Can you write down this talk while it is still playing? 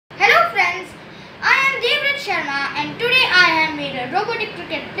Sharma, and today I have made a robotic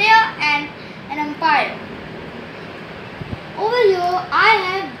cricket player and an umpire. Over here I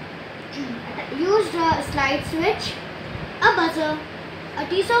have used a slide switch, a buzzer, a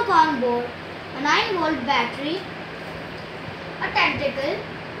TISO con board, a 9-volt battery, a tentacle,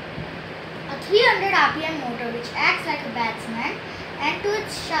 a 300 RPM motor which acts like a batsman, and to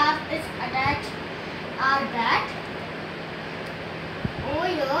its shaft is attached our bat. Over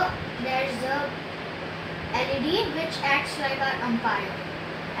here there is a LED which acts like our umpire,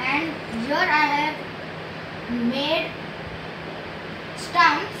 and here I have made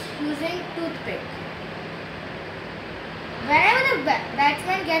stumps using toothpick. Whenever the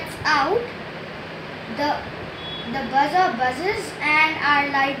batsman gets out, the buzzer buzzes and our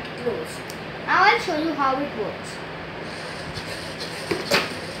light glows. Now I'll show you how it works.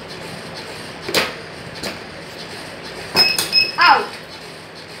 Out.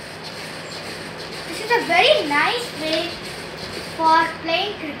 This is a very nice way for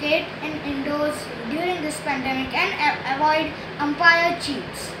playing cricket in indoors during this pandemic and avoid umpire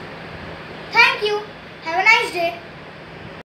cheats. Thank you. Have a nice day.